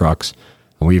close to their trucks.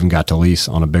 And we even got to lease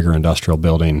on a bigger industrial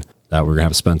building that we were going to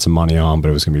have to spend some money on, but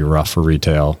it was going to be rough for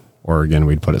retail. Or again,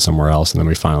 we'd put it somewhere else. And then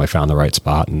we finally found the right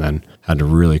spot and then had to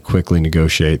really quickly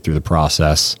negotiate through the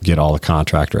process, get all the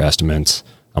contractor estimates.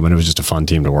 It was just a fun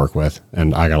team to work with.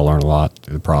 And I got to learn a lot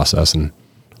through the process, and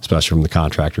especially from the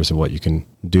contractors, of what you can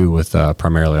do with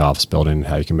primarily office building and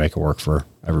how you can make it work for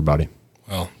everybody.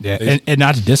 Well, yeah, and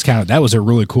not to discount it, that was a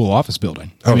really cool office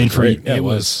building. It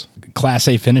was Class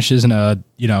A finishes in a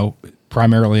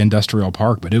primarily industrial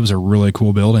park, but it was a really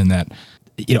cool building that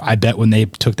I bet when they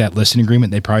took that listing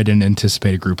agreement, they probably didn't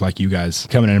anticipate a group like you guys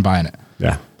coming in and buying it.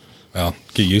 Yeah. Well,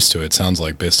 get used to it. Sounds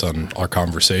like based on our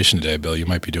conversation today, Bill, you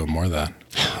might be doing more of that.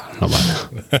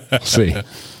 We'll see.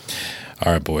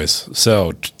 All right, boys.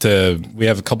 So we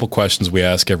have a couple questions we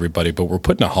ask everybody, but we're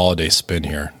putting a holiday spin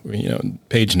here.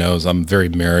 Paige knows I'm very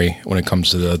merry when it comes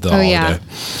to the holiday. Yeah.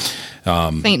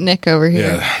 Saint Nick over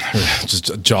here. Yeah,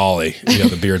 just jolly.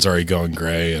 The beard's already going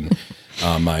gray, and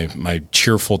my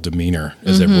cheerful demeanor,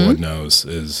 as everyone knows,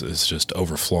 is just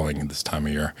overflowing at this time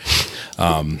of year.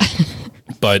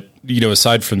 But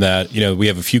aside from that, we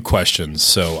have a few questions.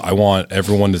 So I want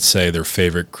everyone to say their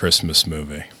favorite Christmas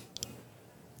movie.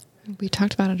 We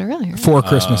talked about it earlier. 4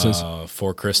 Christmases.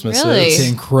 4 Christmases. Really? It's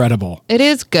incredible. It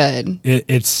is good.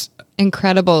 It's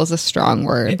incredible is a strong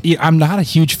word. I'm not a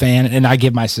huge fan, and I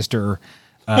give my sister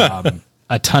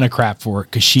a ton of crap for it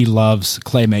because she loves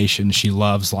claymation. She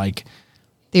loves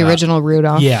the original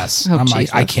Rudolph. Yes. Oh, I'm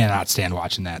Jesus. like, I cannot stand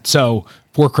watching that. So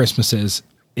 4 Christmases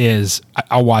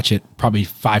I'll watch it probably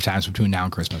 5 times between now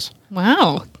and Christmas.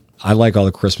 Wow. I like all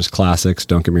the Christmas classics,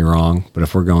 don't get me wrong, but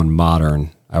if we're going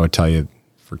modern, I would tell you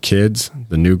for kids,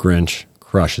 the new Grinch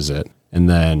crushes it. And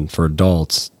then for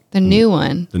adults, The new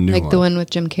one. The new like one. the one with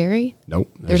Jim Carrey? nope.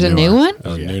 There's a new one?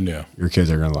 Oh, new. Your kids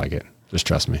are going to like it. Just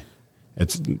trust me.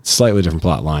 It's slightly different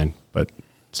plot line, but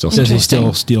still. Does he Interesting.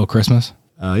 still steal Christmas?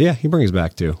 Yeah, he brings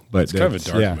back too. But It's kind of a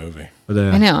dark movie. But,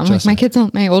 I know. I'm like, my kids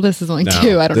don't, my oldest is only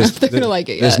 2. I don't know if they're going to like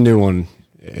it yet. This new one,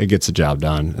 it gets the job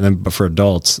done. And then, but for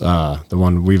adults, the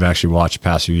one we've actually watched the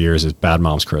past few years is Bad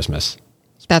Moms Christmas.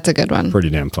 That's a good one. Pretty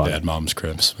damn fun. Bad Mom's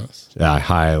Christmas. Yeah, I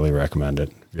highly recommend it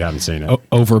if you haven't seen it.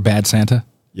 Over Bad Santa?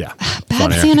 Yeah. Bad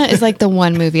funnier. Santa is like the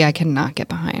one movie I cannot get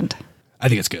behind. I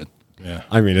think it's good. Yeah.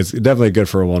 I mean, it's definitely good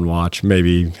for a one watch.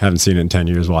 Maybe haven't seen it in 10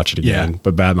 years, watch it again. Yeah.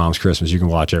 But Bad Moms Christmas, you can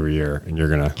watch every year and you're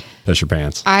going to piss your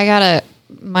pants.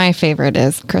 My favorite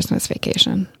is Christmas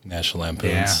Vacation. National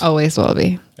Lampoons. Yeah. Always will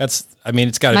be. It's got to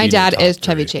be. My in your dad top is 3.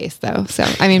 Chevy Chase, though. So,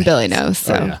 I mean, Billy knows.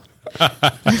 So, yeah.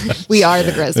 we are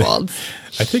the Griswolds.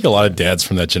 I think a lot of dads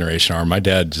from that generation are. My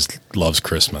dad just loves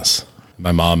Christmas.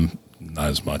 My mom, not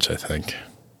as much, I think.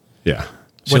 Yeah.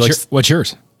 She likes. What's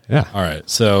yours? Yeah. All right.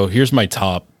 So here's my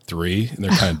top 3. And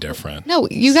they're kind of different. No,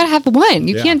 you got to have one.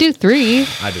 You can't do 3.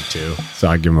 I did too. So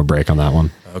I'd give him a break on that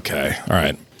one. Okay. All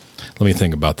right. Let me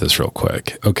think about this real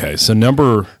quick. Okay. So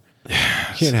number. You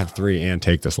can't have 3 and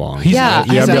take this long. Yeah.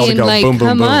 You gotta be able to go boom, boom,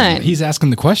 come boom. on. He's asking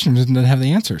the questions and doesn't have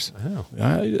the answers.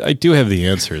 I do have the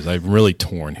answers. I'm really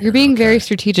torn here. You're being okay? very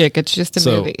strategic. It's just a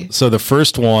movie. So the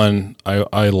first one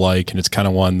I like, and it's kind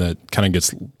of one that kind of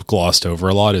gets glossed over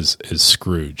a lot, is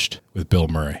Scrooged with Bill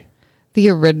Murray.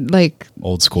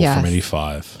 Old school Yes. from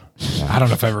 '85. I don't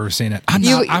know if I've ever seen it.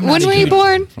 When were you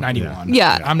born? 91.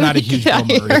 Yeah. I'm not a huge Yeah,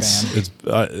 Bill Murray you're-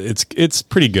 fan. It's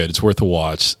pretty good. It's worth a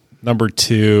watch. Number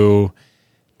 2,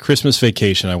 Christmas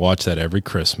Vacation. I watch that every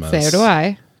Christmas. So do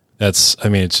I. It's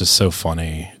just so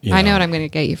funny. I know what I'm going to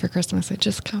get you for Christmas. It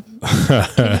just come.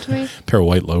 Pair of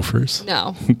white loafers.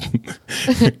 No.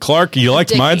 Clark, you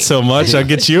liked mine Dickie. so much, I'll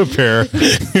get you a pair.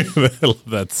 I love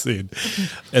that scene.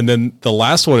 And then the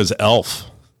last one is Elf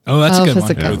Oh, that's a Elf good is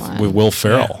one. a good with, one. with Will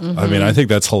Ferrell. I mean, I think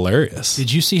that's hilarious.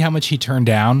 Did you see how much he turned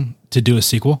down to do a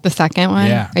sequel? The second one?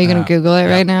 Yeah. Are you going to Google it yeah.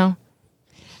 right now?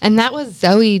 And that was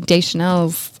Zoe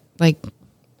Deschanel's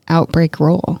outbreak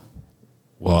role.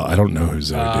 Well, I don't know who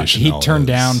Zoe Deschanel He turned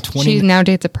is. down She 20. now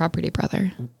dates a property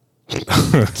brother.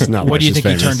 It's not why What do you she's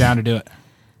think he famous. turned down to do it?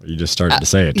 You just started to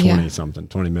say it, yeah. 20 something,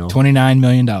 20 mil. $29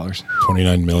 million.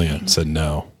 29 million. Said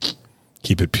no.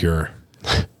 Keep it pure.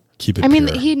 Keep it I mean,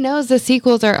 pure. he knows the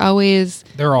sequels are always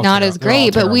They're all not ter- as they're all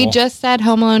great, but we terrible. just said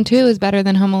Home Alone 2 is better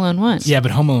than Home Alone 1. Yeah, but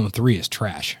Home Alone 3 is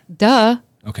trash. Duh.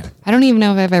 Okay. I don't even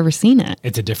know if I've ever seen it.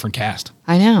 It's a different cast.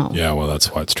 I know. Yeah, well,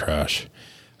 that's why it's trash.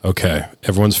 Okay.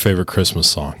 Everyone's favorite Christmas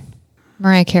song.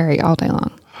 Mariah Carey all day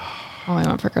long. All I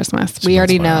want for Christmas. We melts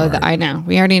already my know heart. that. I know.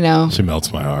 We already know. She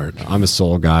melts my heart. I'm a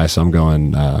soul guy, so I'm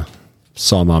going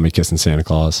Saw Mommy Kissing Santa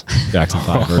Claus, Jackson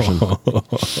 5 version.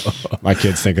 My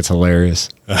kids think it's hilarious.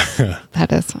 That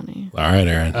is funny. All right,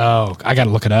 Aaron. Oh, I got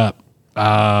to look it up.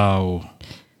 Oh,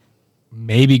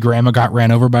 maybe Grandma got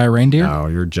ran over by a reindeer. No,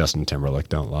 you're Justin Timberlake,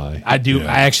 don't lie. I do.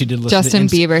 Yeah. I actually did listen Justin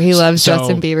to Bieber. He loves so,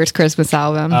 Justin Bieber's Christmas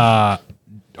album.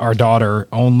 Our daughter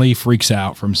only freaks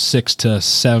out from 6 to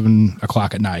 7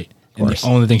 o'clock at night. And the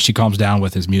only thing she calms down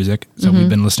with is music. So we've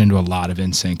been listening to a lot of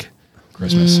NSYNC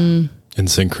Christmas.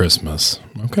 NSYNC Christmas.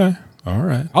 Okay. All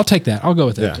right. I'll take that. I'll go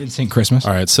with that. Yeah. NSYNC Christmas.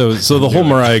 All right. So the whole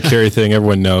Mariah Carey thing,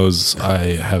 everyone knows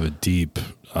I have a deep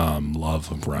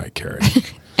love of Mariah Carey.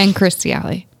 and Christy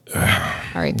Alley.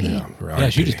 R.I.P. Yeah,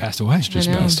 she just passed away. Just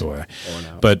I know. passed away.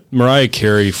 But Mariah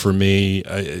Carey, for me,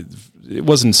 it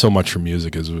wasn't so much her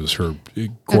music as it was her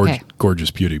Okay.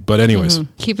 gorgeous beauty. But anyways,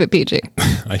 Keep it PG.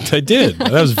 I did.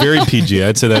 That was very PG.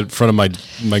 I'd say that in front of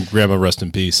my grandma, rest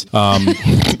in peace.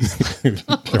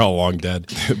 They're all long dead.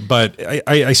 But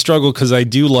I struggle because I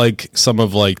do like some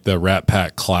of like the Rat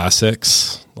Pack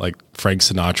classics, like Frank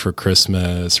Sinatra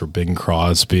Christmas or Bing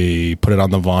Crosby. Put it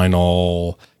on the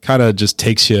vinyl. Kind of just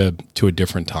takes you to a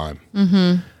different time.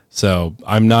 Mm-hmm. So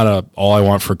I'm not All I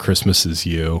Want for Christmas Is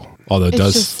You. Although it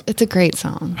does, It's a great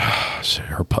song.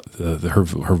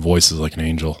 her voice is like an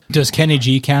angel. Does Kenny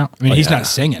G count? I mean, he's yeah. not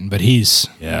singing, but he's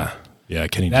Yeah,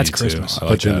 Kenny That's G Christmas. too. I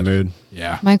like Put you in that. the mood.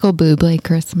 yeah, Michael Bublé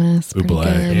Christmas. Pretty Bublé.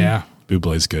 good. yeah.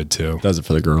 Bublé's good too. Does it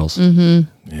for the girls.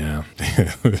 Yeah.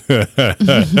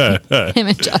 Him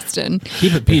and Justin.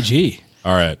 Keep it PG.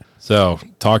 All right. So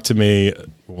talk to me.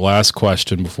 Last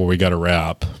question before we got to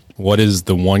wrap. What is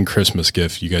the one Christmas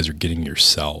gift you guys are getting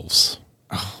yourselves?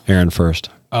 Aaron first.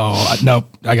 Oh nope,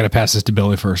 I got to pass this to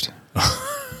Billy first.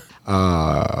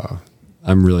 I'm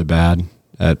really bad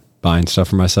at buying stuff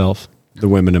for myself. the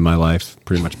women in my life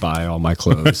pretty much buy all my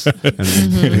clothes and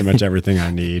pretty much everything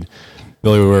I need.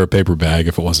 Billy would wear a paper bag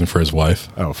if it wasn't for his wife.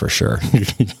 Oh, for sure.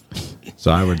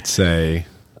 So I would say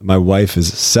my wife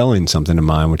is selling something of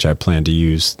mine, which I plan to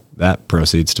use that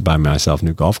proceeds to buy myself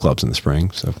new golf clubs in the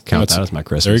spring. So count that as my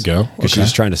Christmas. There you go. Because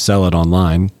she's trying to sell it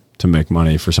online to make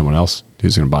money for someone else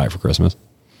who's going to buy it for Christmas.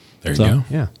 There you go.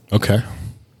 Yeah. Okay.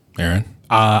 Aaron?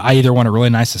 I either want a really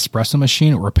nice espresso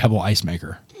machine or a Pebble ice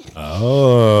maker.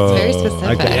 Oh. It's very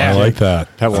specific. I like that.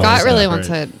 Scott really wants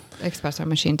an espresso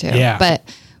machine too. Yeah. But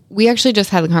we actually just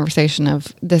had the conversation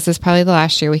of this is probably the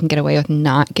last year we can get away with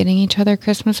not getting each other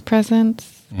Christmas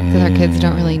presents because our kids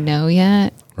don't really know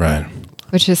yet. Right.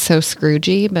 Which is so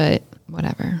Scroogey, but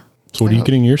whatever. So what are you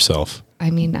getting yourself?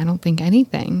 I mean, I don't think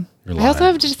anything. You're I also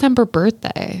lying. have a December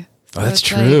birthday. Oh, that's it's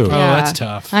true. like, Oh, yeah. that's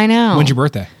tough. I know. When's your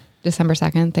birthday? December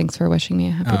 2nd. Thanks for wishing me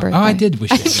a happy birthday. Oh, I did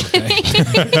wish you a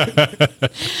happy birthday.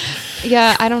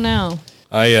 Yeah, I don't know.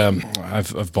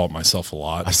 I've bought myself a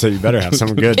lot. I said you better have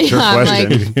some good trick Yeah, I'm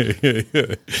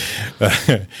question.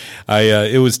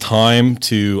 It was time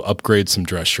to upgrade some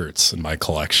dress shirts in my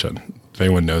collection. If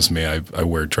anyone knows me, I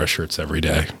wear dress shirts every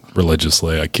day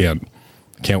religiously. I can't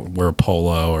wear a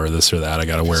polo or this or that. I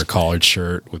got to wear a collared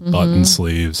shirt with button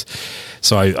sleeves.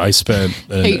 So I spent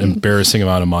an embarrassing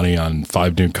amount of money on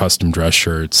 5 new custom dress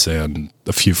shirts and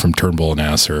a few from Turnbull and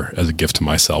Asser as a gift to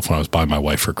myself when I was buying my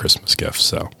wife her Christmas gift.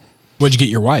 So What'd you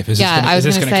get your wife? Is this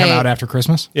going to come out after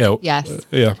Christmas? yeah, Yes.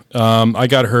 yeah. I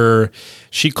got her.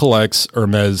 She collects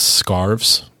Hermes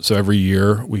scarves. So every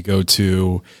year we go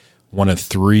to one of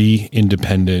 3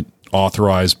 independent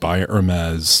authorized by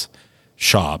Hermes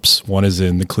shops. One is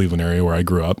in the Cleveland area where I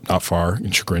grew up, not far in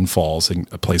Chagrin Falls, in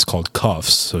a place called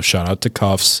Cuffs. So shout out to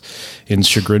Cuffs in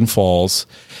Chagrin Falls.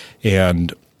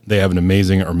 And they have an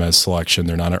amazing Hermes selection.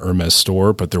 They're not an Hermes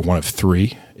store, but they're one of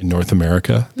 3 in North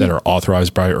America that are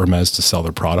authorized by Hermes to sell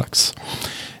their products.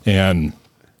 And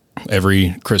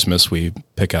every Christmas we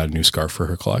pick out a new scarf for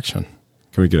her collection.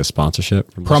 Can we get a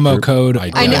sponsorship from this Promo group? code.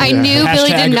 I knew Billy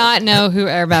Hashtag- did not know who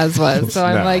Hermes was. So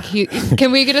I'm No. like,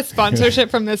 can we get a sponsorship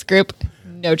from this group?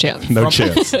 No chance. No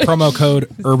chance. Promo code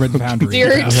Urban Foundry.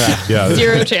 Yeah.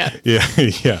 Zero chance.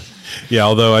 Yeah.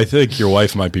 Although I think your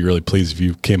wife might be really pleased if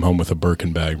you came home with a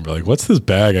Birkin bag and be like, "What's this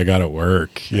bag I got at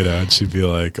work?" And she'd be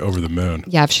like over the moon.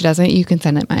 Yeah, if she doesn't, you can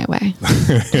send it my way.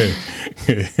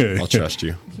 I'll trust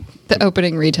you. The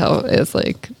opening retail is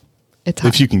like, it's high.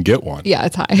 If you can get one. Yeah,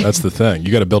 it's high. That's the thing.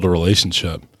 You got to build a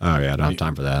relationship. Oh, yeah. I don't have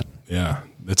time for that. Yeah.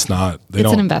 It's not.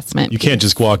 It's an investment You can't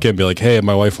just walk in and be like, "Hey,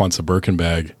 my wife wants a Birkin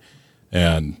bag,"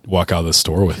 and walk out of the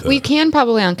store with it. We can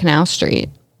probably on Canal Street.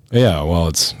 Yeah. Well,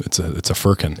 it's a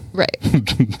Firkin. Right.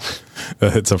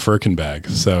 It's a Firkin bag.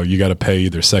 So you got to pay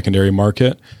either secondary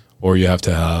market or you have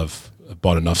to have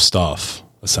bought enough stuff,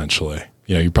 essentially.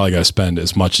 You probably got to spend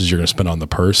as much as you're going to spend on the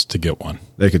purse to get one.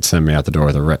 They could send me out the door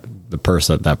with the purse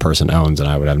that person owns, and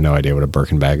I would have no idea what a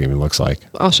Birkin bag even looks like.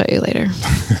 I'll show you later.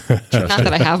 Not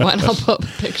that I have one. I'll pull up a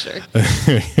picture.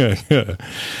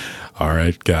 All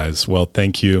right, guys. Well,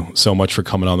 thank you so much for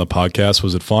coming on the podcast.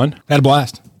 Was it fun? Had a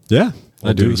blast. Yeah.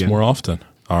 We'll do this more often.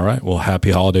 All right. Well,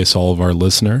 happy holidays to all of our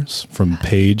listeners from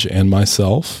Paige and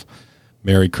myself.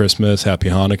 Merry Christmas, Happy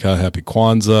Hanukkah, Happy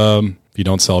Kwanzaa. If you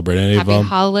don't celebrate any of them,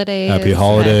 Holidays. Happy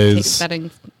holidays. That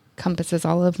encompasses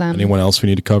all of them. Anyone else we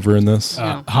need to cover in this?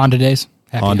 Honda Days.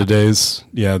 Happy Honda Days.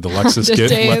 Yeah, the Lexus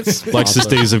Days. Lexus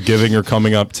Days of Giving are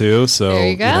coming up too. So There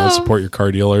you go. support your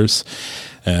car dealers.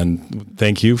 And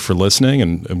thank you for listening,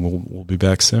 and we'll be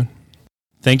back soon.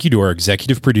 Thank you to our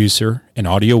executive producer and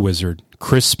audio wizard,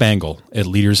 Chris Spangle at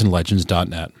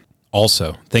leadersandlegends.net.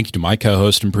 Also, thank you to my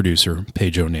co-host and producer,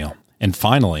 Paige O'Neill. And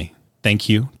finally, thank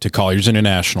you to Colliers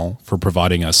International for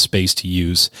providing us space to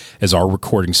use as our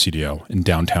recording studio in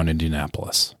downtown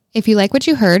Indianapolis. If you like what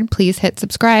you heard, please hit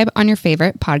subscribe on your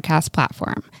favorite podcast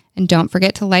platform. And don't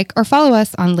forget to like or follow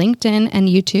us on LinkedIn and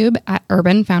YouTube at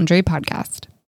Urban Foundry Podcast.